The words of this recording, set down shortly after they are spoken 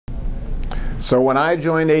So when I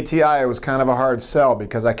joined ATI, it was kind of a hard sell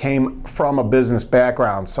because I came from a business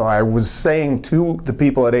background. So I was saying to the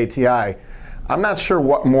people at ATI, I'm not sure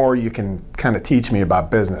what more you can kind of teach me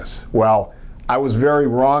about business. Well, I was very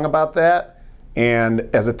wrong about that. And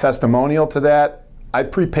as a testimonial to that, I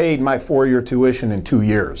prepaid my 4-year tuition in 2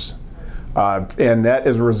 years. And that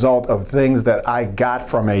is a result of things that I got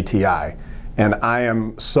from ATI. And I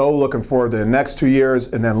am so looking forward to the next 2 years,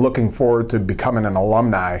 and then looking forward to becoming an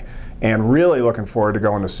alumni, and really looking forward to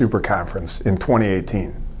going to Super Conference in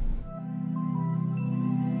 2018.